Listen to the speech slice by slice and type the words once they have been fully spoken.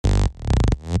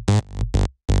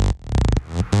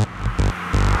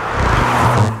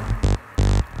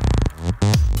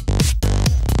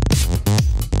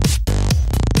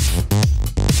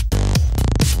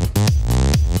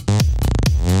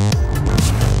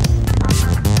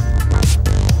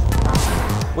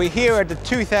We're here at the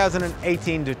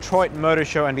 2018 Detroit Motor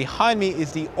Show, and behind me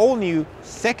is the all-new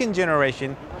second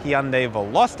generation Hyundai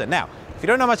Veloster. Now, if you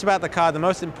don't know much about the car, the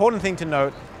most important thing to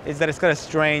note is that it's got a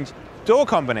strange door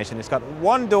combination. It's got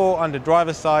one door on the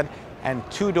driver's side and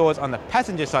two doors on the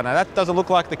passenger side. Now that doesn't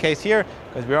look like the case here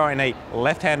because we are in a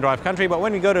left-hand drive country, but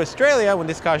when we go to Australia, when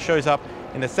this car shows up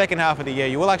in the second half of the year,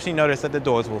 you will actually notice that the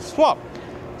doors will swap.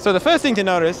 So the first thing to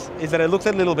notice is that it looks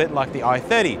a little bit like the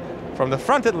i30, from the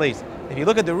front at least. If you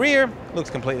look at the rear, it looks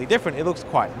completely different. It looks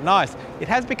quite nice. It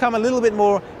has become a little bit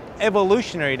more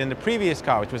evolutionary than the previous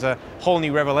car, which was a whole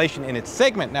new revelation in its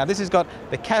segment. Now this has got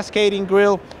the cascading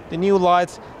grille, the new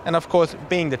lights, and of course,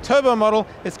 being the turbo model,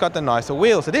 it's got the nicer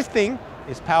wheels. So this thing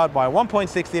is powered by a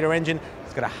 1.6 litre engine.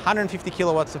 It's got 150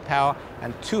 kilowatts of power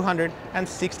and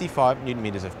 265 newton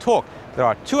meters of torque. There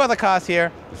are two other cars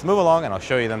here. Let's move along and I'll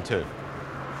show you them too.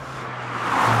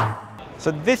 So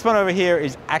this one over here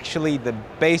is actually the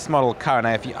base model car.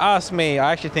 Now if you ask me,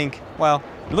 I actually think, well,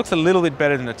 it looks a little bit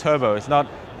better than the turbo. It's not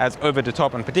as over the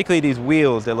top, and particularly these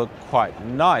wheels, they look quite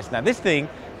nice. Now this thing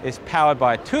is powered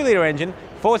by a 2-litre engine,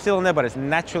 4-cylinder, but it's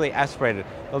naturally aspirated.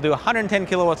 It'll do 110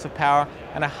 kilowatts of power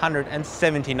and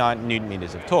 179 newton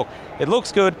meters of torque. It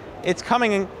looks good. It's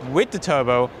coming in with the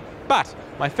turbo, but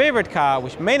my favorite car,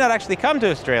 which may not actually come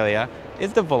to Australia,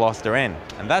 is the Veloster N,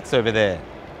 and that's over there.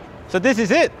 So this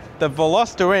is it, the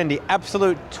Veloster N, the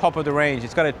absolute top of the range.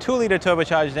 It's got a 2-litre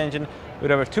turbocharged engine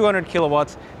with over 200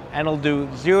 kilowatts, and it'll do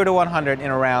 0 to 100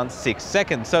 in around 6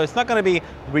 seconds. So it's not going to be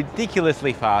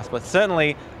ridiculously fast, but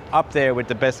certainly up there with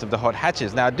the best of the hot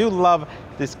hatches. Now I do love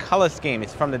this color scheme.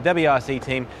 It's from the WRC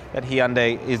team that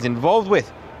Hyundai is involved with.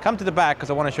 Come to the back because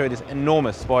I want to show you this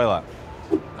enormous spoiler.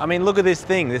 I mean, look at this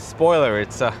thing, this spoiler.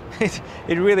 It's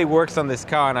it really works on this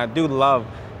car, and I do love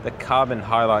the carbon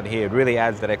highlight here. It really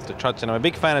adds that extra touch, and I'm a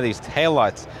big fan of these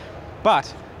taillights.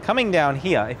 But coming down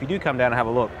here, if you do come down and have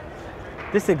a look,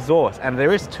 this exhaust, and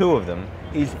there is two of them,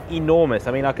 is enormous.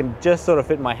 I mean, I can just sort of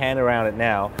fit my hand around it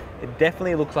now. It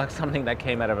definitely looks like something that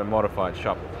came out of a modified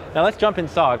shop. Now let's jump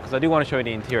inside because I do want to show you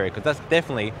the interior, because that's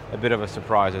definitely a bit of a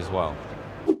surprise as well.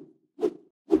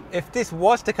 If this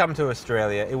was to come to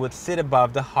Australia, it would sit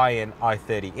above the high-end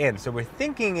i30N. So we're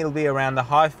thinking it'll be around the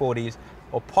high 40s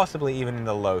or possibly even in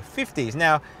the low 50s.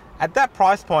 Now, at that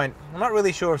price point, I'm not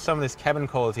really sure if some of this cabin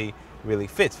quality really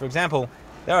fits. For example,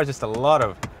 there are just a lot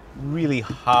of really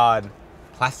hard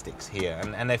plastics here,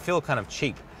 and they feel kind of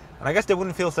cheap. And I guess they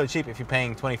wouldn't feel so cheap if you're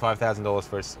paying $25,000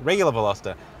 for a regular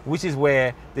Veloster, which is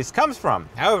where this comes from.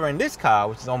 However, in this car,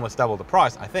 which is almost double the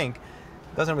price, I think,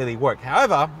 it doesn't really work.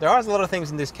 However, there are a lot of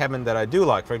things in this cabin that I do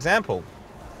like. For example,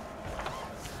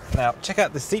 now check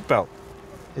out the seatbelt.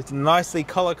 It's nicely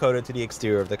color-coded to the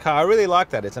exterior of the car. I really like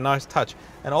that. It's a nice touch.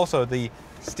 And also the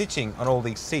stitching on all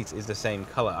these seats is the same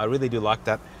color. I really do like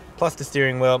that. Plus the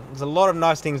steering wheel. There's a lot of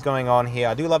nice things going on here.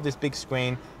 I do love this big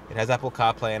screen. It has Apple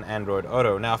CarPlay and Android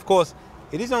Auto. Now, of course,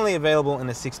 it is only available in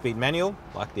a 6-speed manual,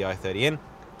 like the i30N.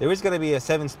 There is going to be a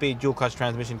 7-speed dual-clutch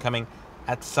transmission coming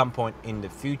at some point in the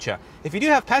future. If you do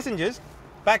have passengers,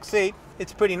 back seat,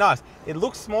 it's pretty nice. It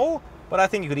looks small, but I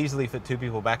think you could easily fit 2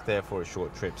 people back there for a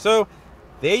short trip. So,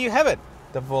 there you have it,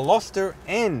 the Veloster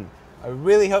N. I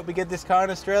really hope we get this car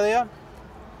in Australia,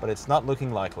 but it's not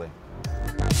looking likely.